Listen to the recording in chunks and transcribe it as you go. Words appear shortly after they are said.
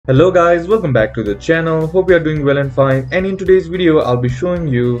Hello guys, welcome back to the channel. Hope you are doing well and fine, and in today's video I'll be showing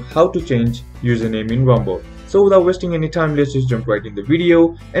you how to change username in Rumble. So without wasting any time, let's just jump right in the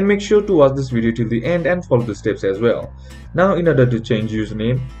video, and make sure to watch this video till the end and follow the steps as well. Now in order to change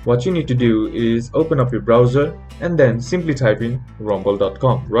username, what you need to do is open up your browser and then simply type in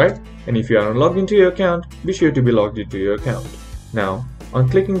rumble.com, right? And if you are logged into your account, be sure to be logged into your account. Now on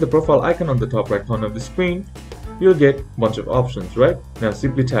clicking the profile icon on the top right corner of the screen, you'll get a bunch of options, right? Now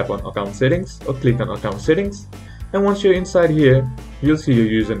simply tap on account settings or click on account settings, and once you're inside here, you'll see your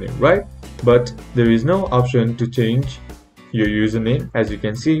username, right? But there is no option to change your username. As you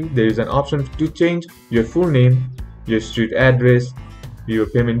can see, there is an option to change your full name, your street address, your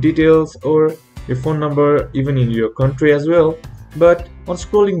payment details, or your phone number, even in your country as well. But on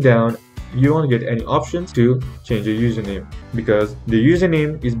scrolling down, you won't get any options to change your username, because the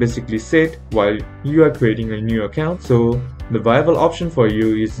username is basically set while you are creating a new account. So the viable option for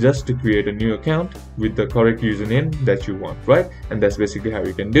you is just to create a new account with the correct username that you want, right? And that's basically how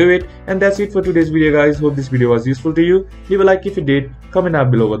you can do it. And that's it for today's video, guys. Hope this video was useful to you. Leave a like if you did, comment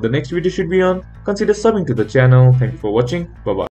down below what the next video should be on, consider subbing to the channel. Thank you for watching. Bye bye.